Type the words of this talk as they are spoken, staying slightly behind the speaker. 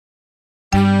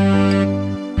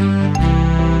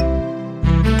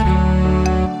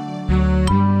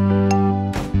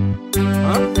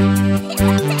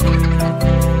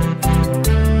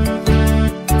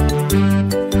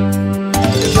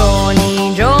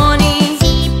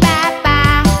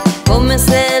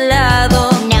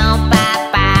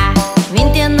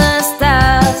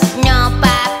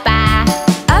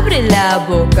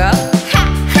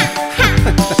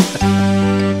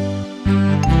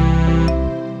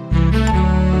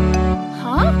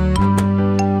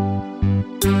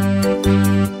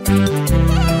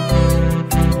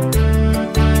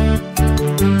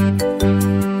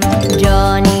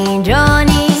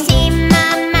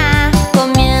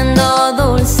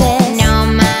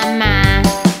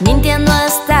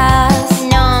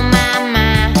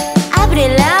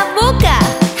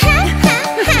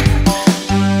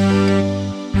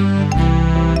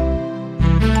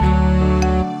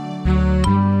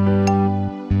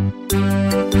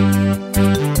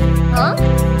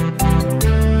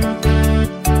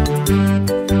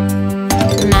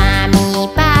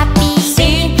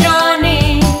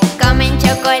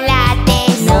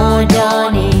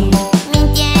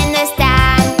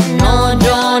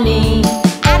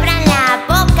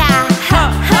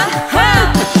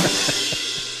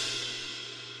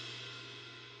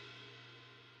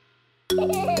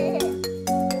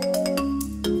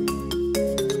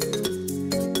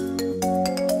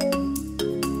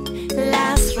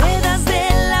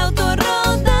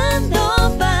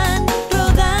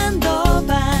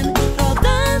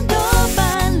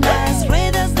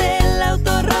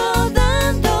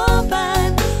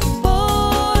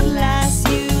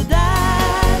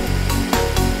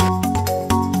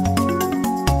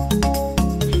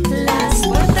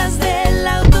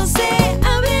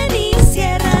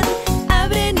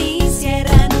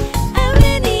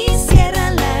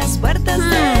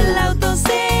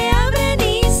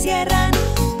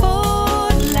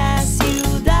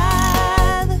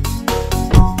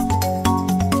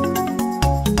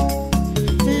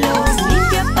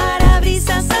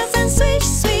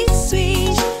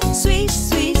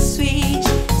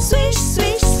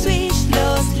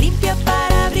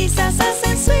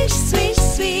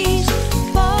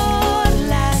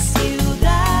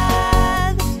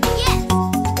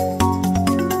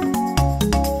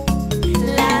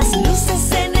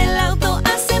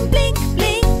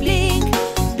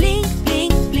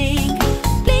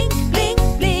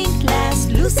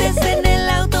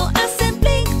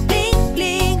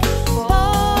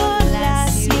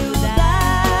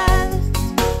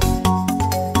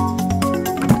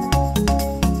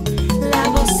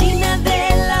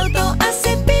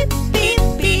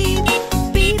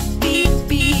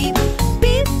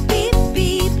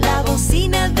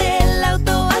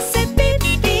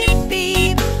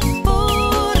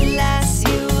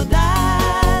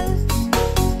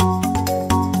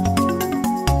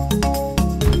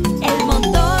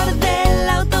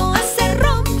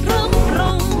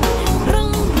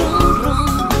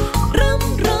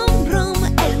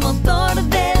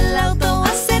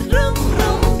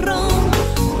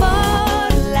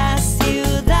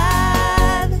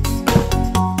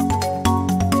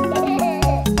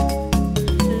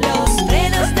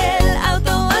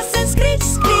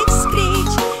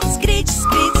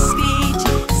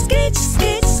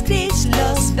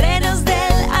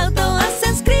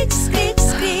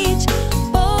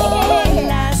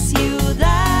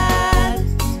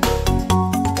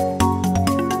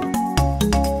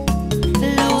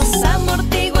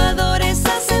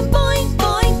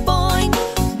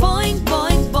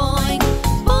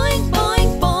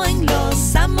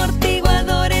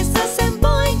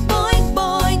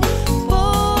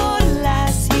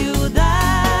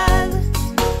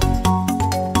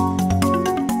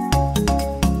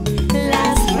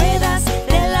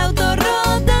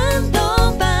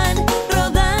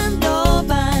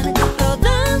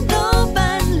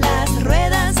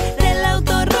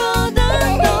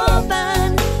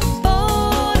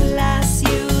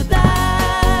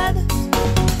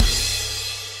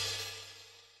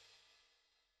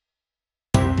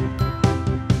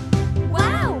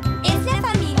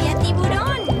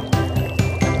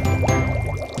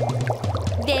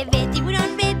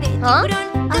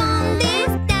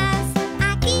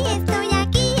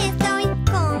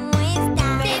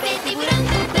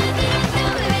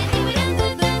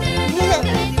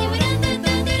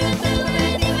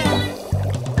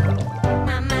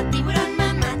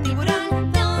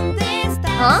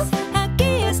¿Ah?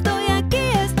 Aquí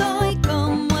estoy,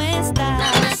 ¿cómo estás?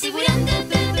 Mamá tiburón,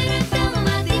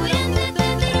 mamá tiburón,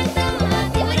 mamá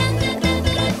tiburón,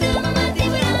 mamá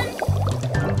tiburón.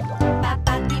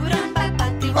 Papá tiburón,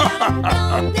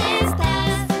 ¿dónde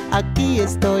estás? Aquí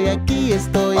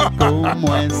estoy,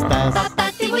 ¿cómo estás? Papá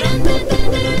tiburón,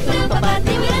 papá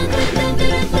tiburón,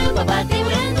 papá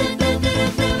tiburón,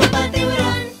 papá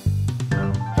tiburón.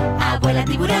 Abuela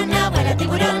tiburón,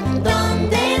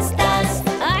 ¿dónde estás?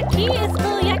 Aquí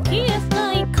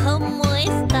estoy, ¿cómo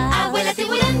estás? Abuela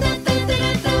tiburón,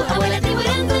 abuela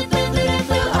tiburón,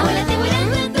 abuela tiburón,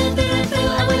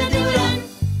 abuela tiburón.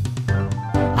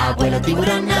 Abuelo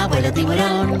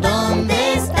tiburón,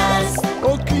 ¿dónde estás?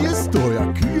 Aquí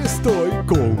estoy,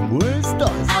 ¿cómo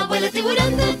estás? Abuela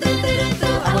tiburón,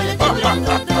 abuela tiburón,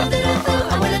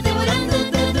 abuela tiburón,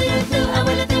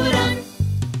 abuela tiburón.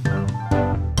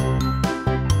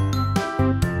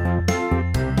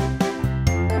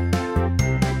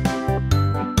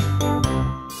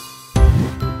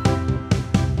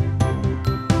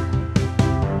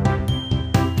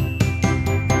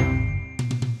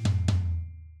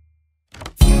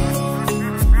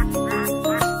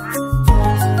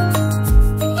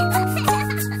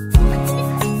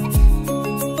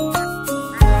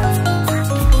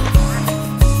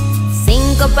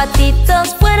 Cinco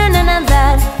patitos fueron a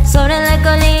nadar sobre la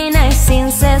colina y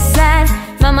sin cesar.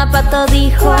 Mamá pato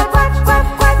dijo cuac, cuac,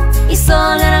 cuac, cuac, y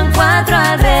solo eran cuatro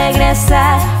al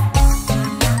regresar.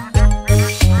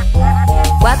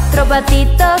 Cuatro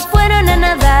patitos fueron a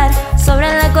nadar sobre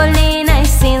la colina y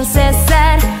sin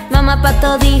cesar. Mamá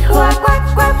pato dijo cuac,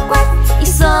 cuac, cuac, cuac, y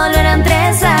solo eran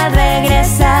tres al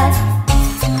regresar.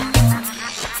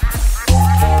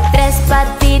 Tres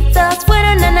patitos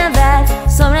fueron a nadar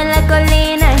sobre la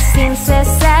colina y sin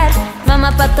cesar.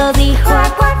 Mamá pato dijo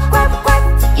cuac, cuac, cuac, cuac,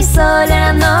 y solo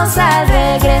eran dos al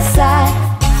regresar.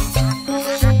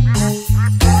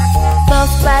 Dos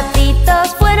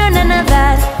patitos fueron a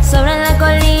nadar sobre la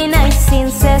colina y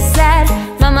sin cesar.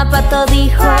 Mamá pato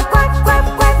dijo cuac, cuac,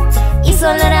 cuac, cuac, y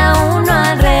solo era uno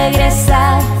al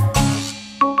regresar.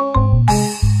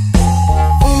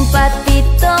 Un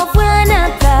patito fue a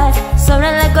nadar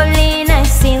sobre la colina y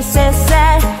sin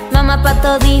cesar. Mamá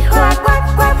pato dijo cuac,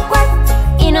 cuac, cuac, cuac,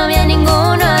 y no había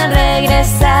ninguno al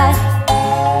regresar.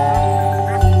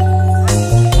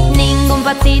 Ningún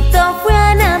patito fue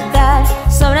a nadar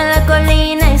sobre la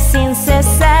colina y sin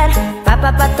cesar.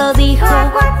 Papá pato dijo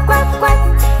cuac, cuac, cuac, cuac,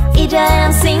 y ya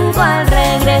eran cinco al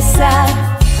regresar.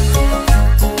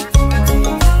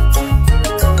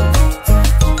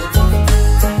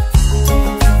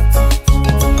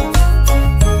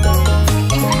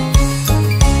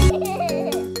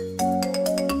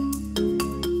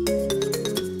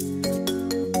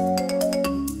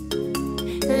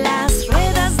 Las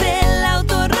ruedas del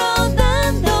auto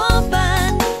rodando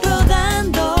van,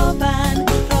 rodando van,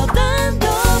 rodando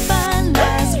van.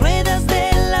 Las ruedas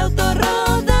del auto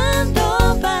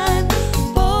rodando van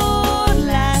por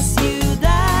la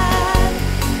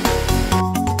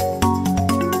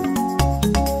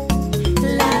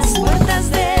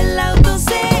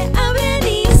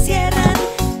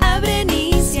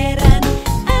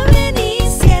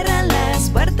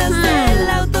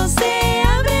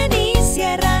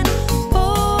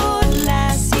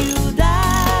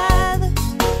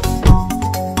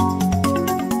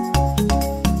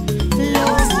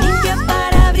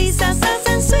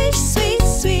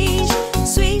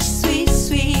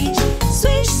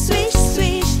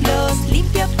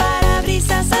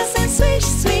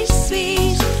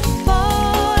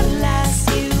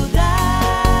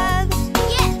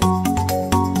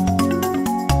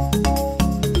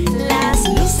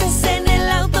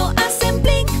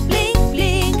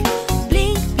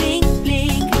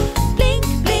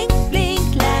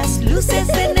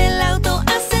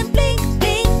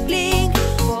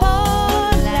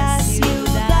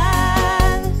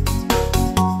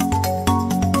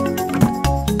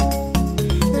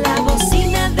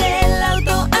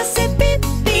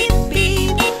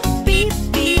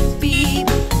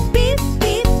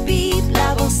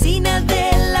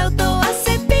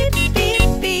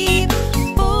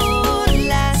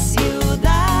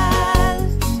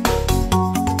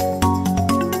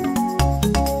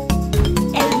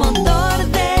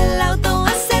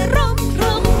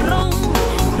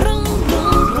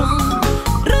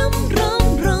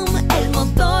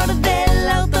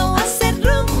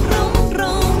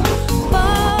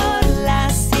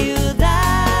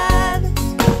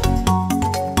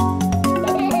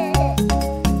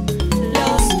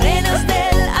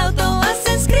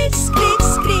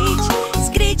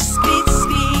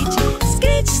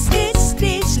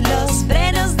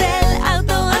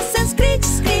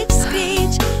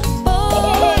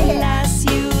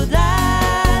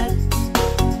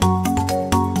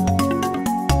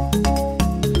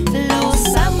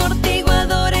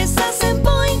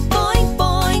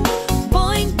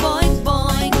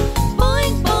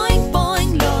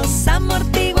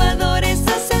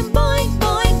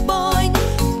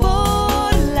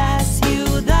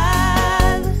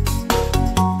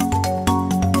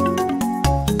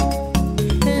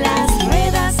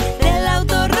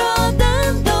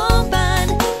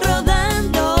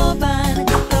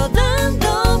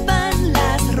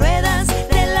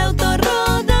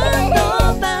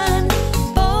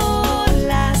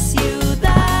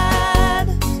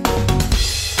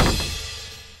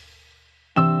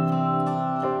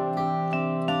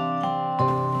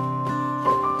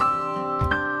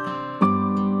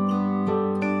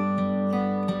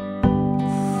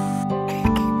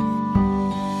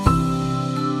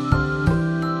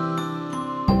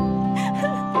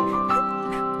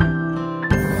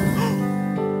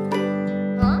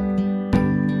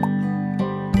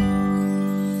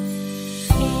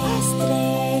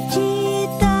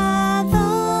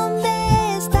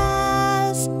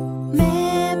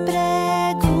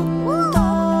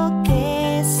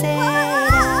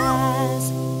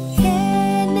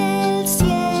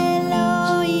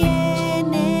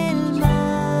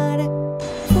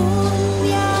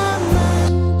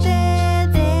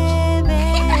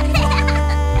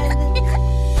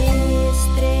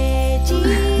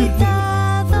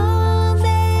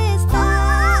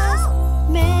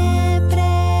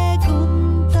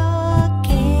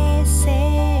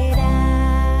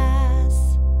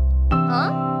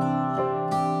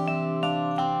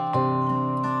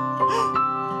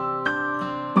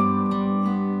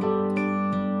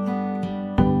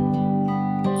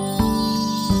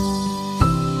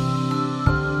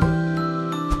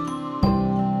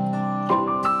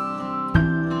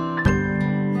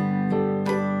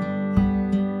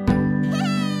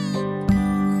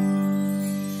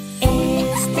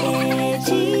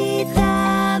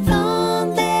Estrellita,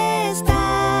 ¿dónde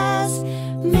estás?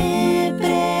 Me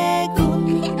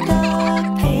pregunto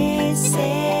qué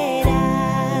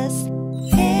serás.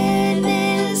 En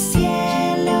el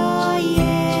cielo y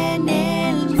en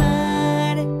el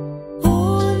mar,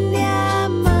 un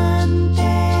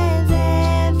diamante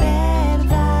de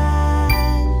verdad.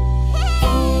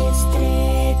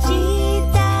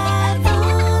 Estrellita,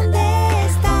 ¿dónde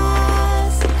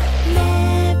estás?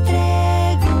 Me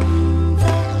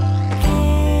pregunto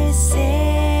qué serás.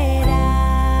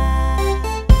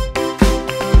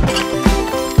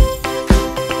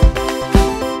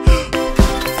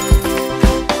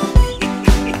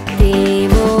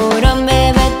 Tiburón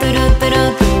bebé turu turu,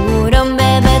 tiburón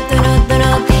bebé turu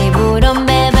turu, tiburón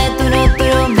bebé turu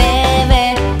turu bebé.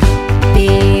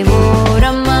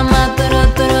 Tiburón mamá turu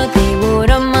turu,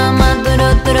 tiburón mamá turu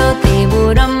turu,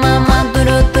 tiburón mamá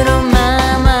turu turu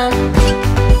mamá.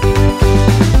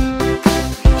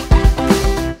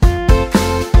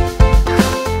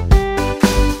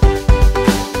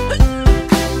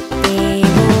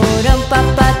 Tiburón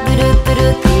papá turu turu,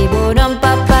 tiburón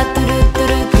papá turu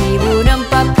turu, tiburón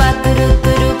papá turu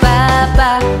turu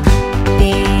papá.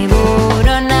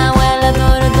 Tiburón abuela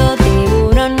turu turu,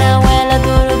 tiburón abuela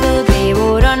turu turu,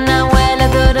 tiburón abuela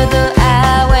turu turu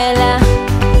abuela.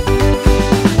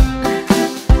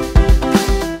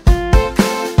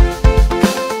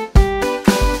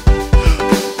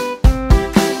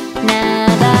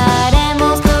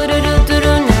 Nadaremos tururu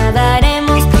turu,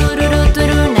 nadaremos tururu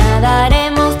turu,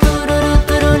 nadaremos tururu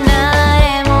turu,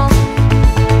 nadaremos.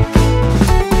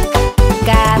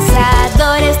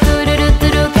 Cazadores tururu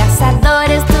turu,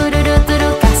 cazadores tururu turu,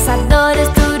 cazadores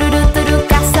tururu turu,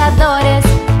 cazadores.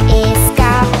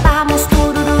 Escapamos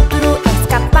tururu turu,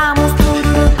 escapamos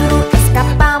tururu turu,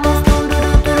 escapamos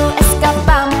tururu turu,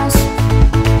 escapamos.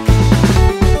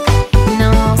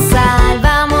 Nos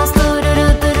salvamos tururu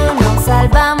turu, nos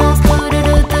salvamos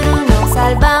tururu turu, nos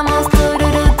salvamos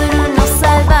tururu turu, nos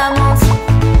salvamos.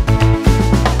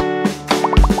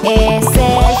 Es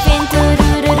el fin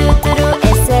tururu turu,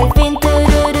 es el fin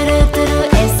tururu turu,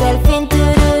 es el fin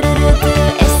tururu turu,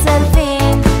 es el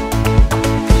fin.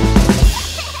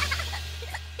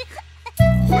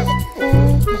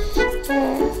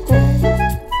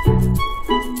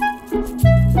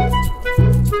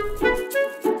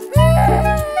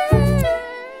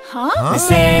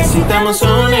 Necesitamos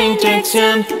una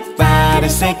inyección,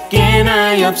 parece que no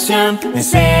hay opción.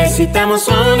 Necesitamos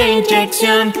una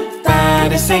inyección,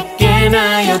 parece que no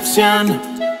hay opción.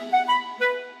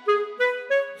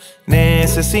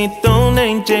 Necesito una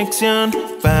inyección,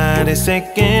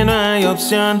 parece que no hay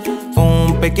opción.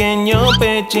 Un pequeño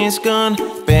pellizcón,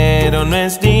 pero no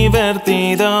es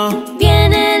divertido.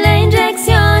 Viene la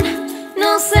inyección,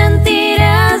 no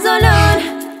sentirás dolor.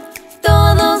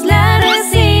 Todos la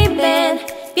reciben.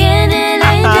 Viene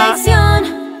la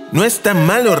inyección. No es tan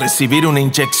malo recibir una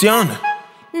inyección.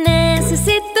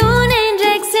 Necesito una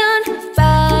inyección,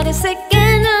 parece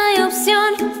que no hay opción.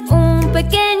 Un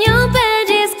pequeño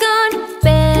pellizcón,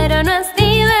 pero no es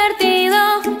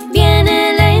divertido.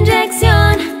 Viene la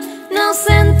inyección, no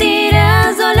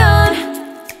sentirás dolor.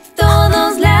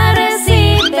 Todos la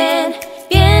reciben.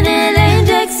 Viene la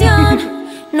inyección.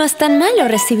 No es tan malo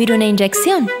recibir una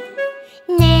inyección.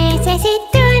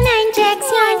 Necesito una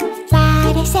inyección,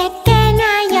 parece que no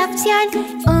hay opción.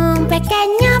 Un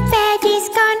pequeño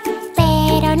pellizcón,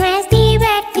 pero no es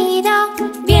divertido.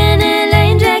 Viene la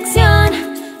inyección,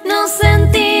 no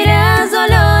sentirás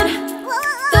dolor.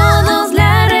 Todos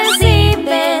la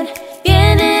reciben.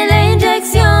 Viene la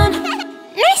inyección.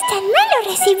 No es tan malo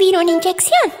recibir una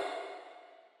inyección.